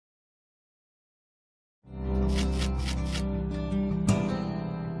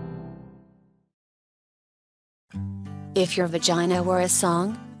If your vagina were a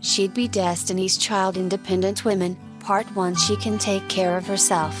song, she'd be Destiny's Child. Independent Women, Part 1. She can take care of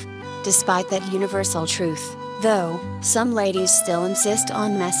herself. Despite that universal truth, though, some ladies still insist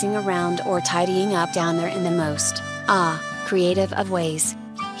on messing around or tidying up down there in the most, creative of ways.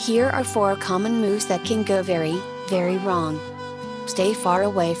 Here are 4 common moves that can go very, very wrong. Stay far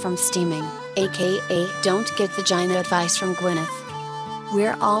away from steaming, aka don't get vagina advice from Gwyneth.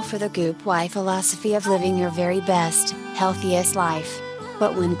 We're all for the Goop-y philosophy of living your very best, healthiest life.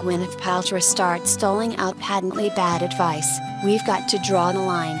 But when Gwyneth Paltrow starts doling out patently bad advice, we've got to draw the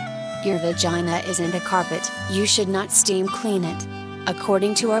line. Your vagina isn't a carpet, you should not steam clean it.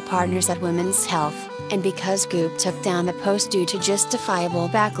 According to our partners at Women's Health, and because Goop took down the post due to justifiable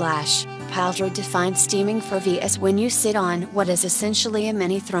backlash, Paltrow defines steaming for V as when you sit on what is essentially a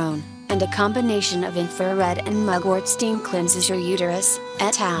mini throne, and a combination of infrared and mugwort steam cleanses your uterus,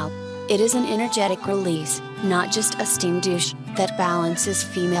 et al. It is an energetic release, not just a steam douche, that balances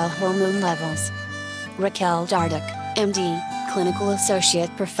female hormone levels. Raquel Dardick, MD, Clinical Associate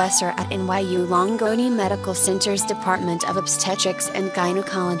Professor at NYU Langone Medical Center's Department of Obstetrics and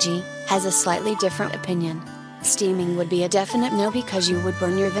Gynecology, has a slightly different opinion. Steaming would be a definite no because you would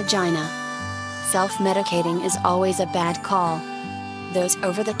burn your vagina. Self-medicating is always a bad call. Those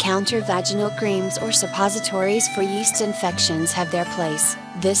over-the-counter vaginal creams or suppositories for yeast infections have their place.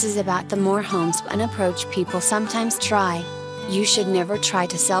 This is about the more homespun approach people sometimes try. You should never try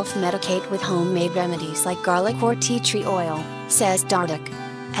to self-medicate with homemade remedies like garlic or tea tree oil, says Dardick.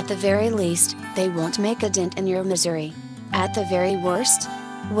 At the very least, they won't make a dent in your misery. At the very worst?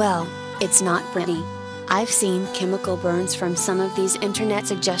 Well, it's not pretty. I've seen chemical burns from some of these internet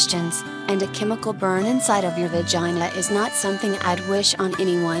suggestions, and a chemical burn inside of your vagina is not something I'd wish on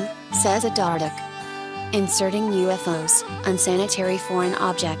anyone, says a Dardick. Inserting UFOs, unsanitary foreign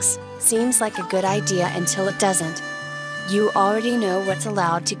objects, seems like a good idea until it doesn't. You already know what's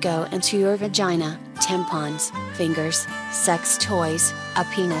allowed to go into your vagina: tampons, fingers, sex toys, a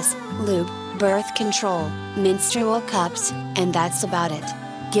penis, lube, birth control, menstrual cups, and that's about it.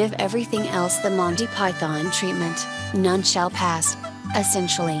 Give everything else the Monty Python treatment, none shall pass.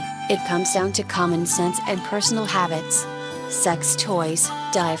 Essentially, it comes down to common sense and personal habits. Sex toys,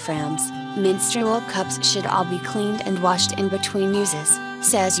 diaphragms, menstrual cups should all be cleaned and washed in between uses,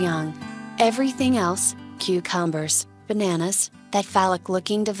 says Young. Everything else, cucumbers, bananas, that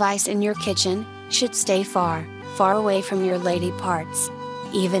phallic-looking device in your kitchen, should stay far, far away from your lady parts.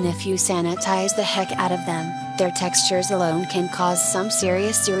 Even if you sanitize the heck out of them, their textures alone can cause some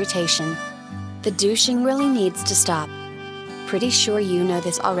serious irritation. The douching really needs to stop. Pretty sure you know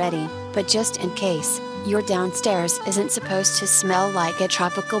this already, but just in case, your downstairs isn't supposed to smell like a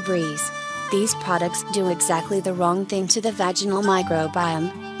tropical breeze. These products do exactly the wrong thing to the vaginal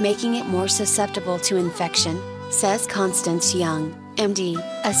microbiome, making it more susceptible to infection, says Constance Young, MD,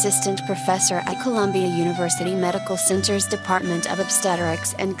 Assistant Professor at Columbia University Medical Center's Department of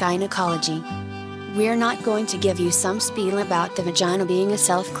Obstetrics and Gynecology. We're not going to give you some spiel about the vagina being a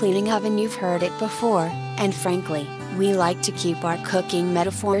self-cleaning oven. You've heard it before, and frankly, we like to keep our cooking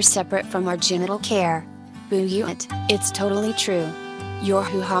metaphors separate from our genital care. Boo you it, it's totally true. Your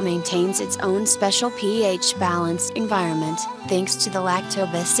hoo-ha maintains its own special pH-balanced environment, thanks to the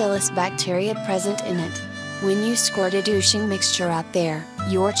lactobacillus bacteria present in it. When you squirt a douching mixture out there,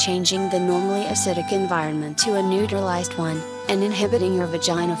 you're changing the normally acidic environment to a neutralized one, and inhibiting your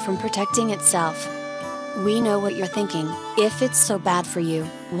vagina from protecting itself. We know what you're thinking. If it's so bad for you,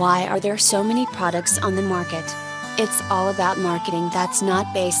 why are there so many products on the market? It's all about marketing that's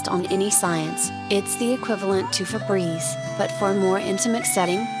not based on any science. It's the equivalent to Febreze, but for a more intimate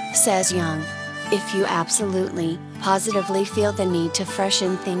setting, says Young. If you absolutely, positively feel the need to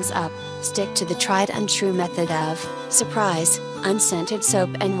freshen things up, stick to the tried and true method of, surprise, unscented soap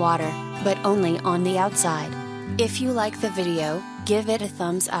and water, but only on the outside. If you like the video, give it a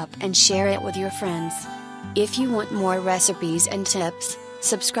thumbs up and share it with your friends. If you want more recipes and tips,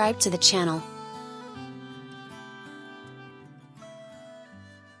 subscribe to the channel.